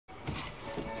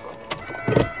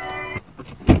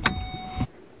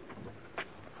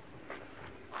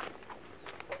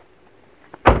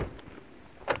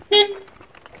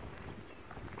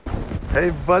Hey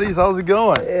buddies, how's it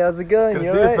going? Hey, how's it going? Good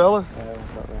to see you, fellas.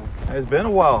 What's up, man? Hey, it's been a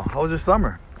while. How was your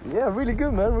summer? Yeah, really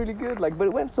good, man. Really good. Like, but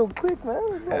it went so quick,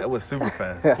 man. Yeah, it was super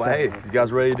fast. But hey, you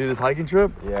guys ready to do this hiking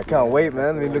trip? Yeah, I can't wait,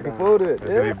 man. I've been looking forward to it.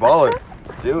 It's gonna be baller.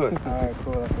 Let's do it. All right,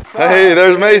 cool. Hey,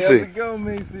 there's Macy. How's it going,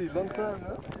 Macy? Long time,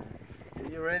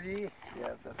 man. You ready? Yeah,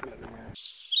 definitely.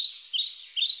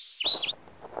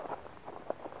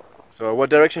 So,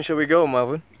 what direction should we go,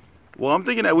 Melvin? Well, I'm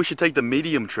thinking that we should take the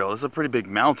medium trail. It's a pretty big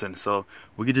mountain, so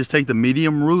we could just take the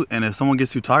medium route, and if someone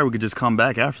gets too tired, we could just come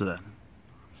back after that.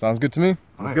 Sounds good to me.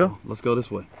 Let's go. Well, let's go this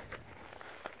way.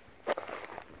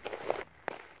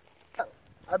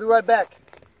 I'll be right back.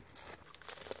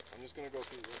 I'm just gonna go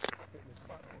through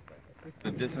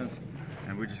the distance,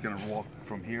 and we're just gonna walk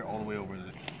from here all the way over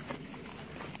there.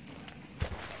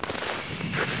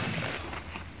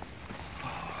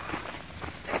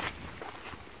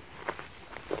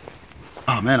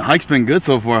 Oh man, the hike's been good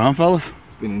so far, huh, fellas?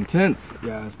 It's been intense.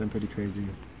 Yeah, it's been pretty crazy.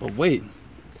 But wait,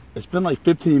 it's been like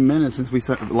 15 minutes since we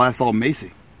last saw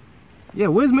Macy. Yeah,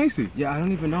 where's Macy? Yeah, I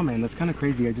don't even know, man. That's kind of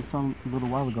crazy. I just saw him a little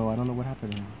while ago. I don't know what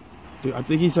happened to him. Dude, I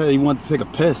think he said he wanted to take a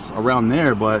piss around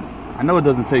there, but I know it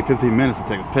doesn't take 15 minutes to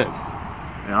take a piss.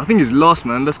 Yeah, I think he's lost,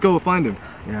 man. Let's go find him.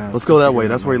 Yeah. Let's go that way.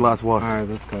 That's where he last was. All right,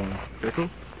 let's go. Okay, cool.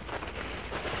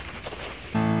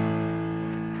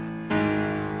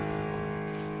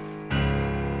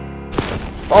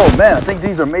 Oh man, I think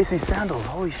these are Macy's sandals.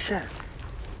 Holy shit.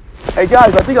 Hey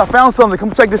guys, I think I found something.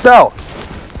 Come check this out.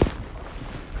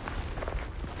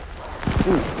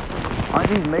 Dude, aren't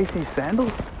these Macy's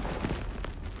sandals?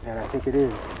 Man, I think it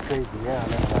is. It's crazy. Yeah, I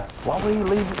remember that. Why would he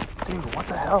leave it? Dude, what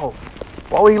the hell?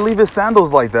 Why would he leave his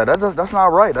sandals like that? That's not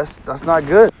right. That's not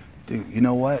good. Dude, you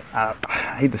know what? I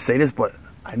hate to say this, but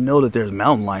I know that there's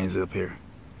mountain lions up here.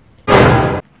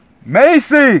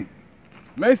 Macy!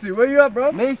 Macy, where you at,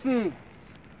 bro? Macy!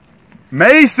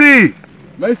 Macy!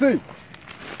 Macy!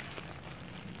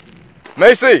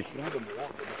 Macy!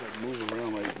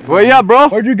 Where you at, bro?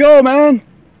 Where'd you go, man?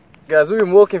 Guys, we've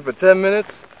been walking for 10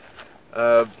 minutes.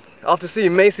 After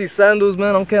seeing Macy's sandals,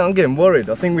 man, I'm getting worried.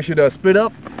 I think we should split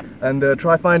up and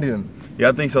try finding them. Yeah,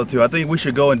 I think so too. I think we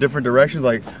should go in different directions.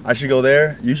 Like, I should go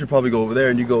there, you should probably go over there,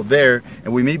 and you go there,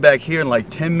 and we meet back here in like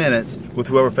 10 minutes with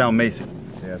whoever found Macy.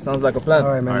 Yeah, sounds like a plan.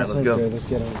 All right, man. All right, let's go. Good. Let's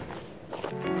get on.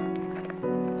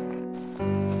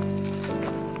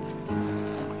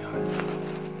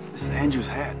 This is Andrew's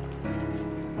hat.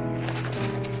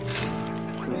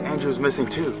 This Andrew's missing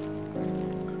too.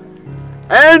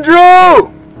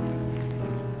 Andrew!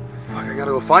 Fuck, I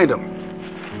gotta go find him.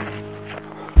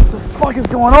 What the fuck is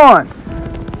going on?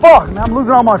 Fuck, man, I'm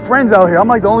losing all my friends out here. I'm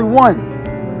like the only one.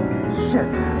 Shit,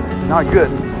 this is not good.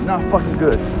 This is not fucking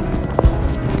good.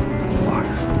 Fuck.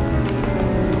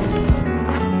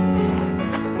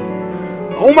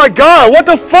 Oh my god, what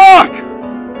the fuck?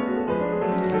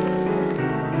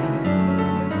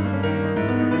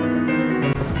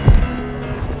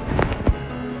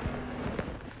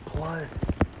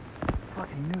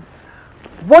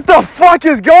 What the fuck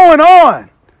is going on?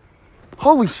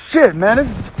 Holy shit, man, this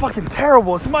is fucking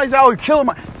terrible. Somebody's out here killing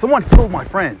someone killed my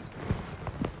friends.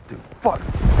 Dude, fuck.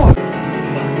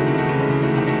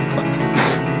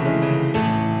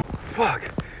 Fuck.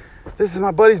 This is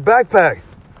my buddy's backpack.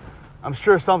 I'm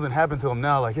sure something happened to him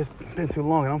now. Like, it's been too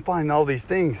long and I'm finding all these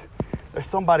things. There's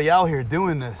somebody out here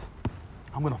doing this.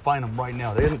 I'm gonna find them right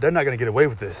now. They're not gonna get away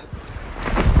with this.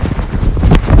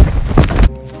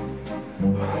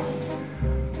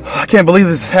 I can't believe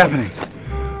this is happening.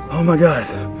 Oh my god.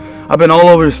 I've been all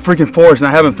over this freaking forest and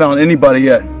I haven't found anybody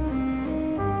yet.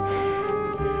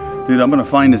 Dude, I'm gonna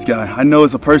find this guy. I know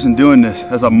it's a person doing this.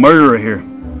 There's a murderer here.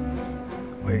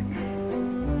 Wait.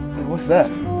 Hey, what's that?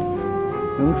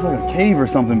 It looks like a cave or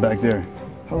something back there.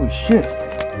 Holy shit.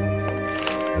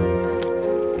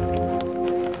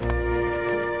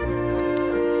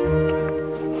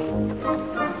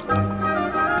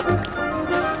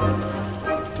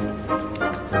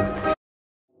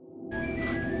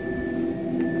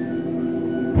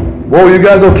 Whoa, you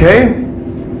guys okay?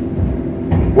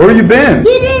 Where have you been?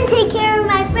 You didn't take care of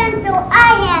my friend, so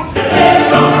I had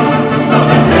to.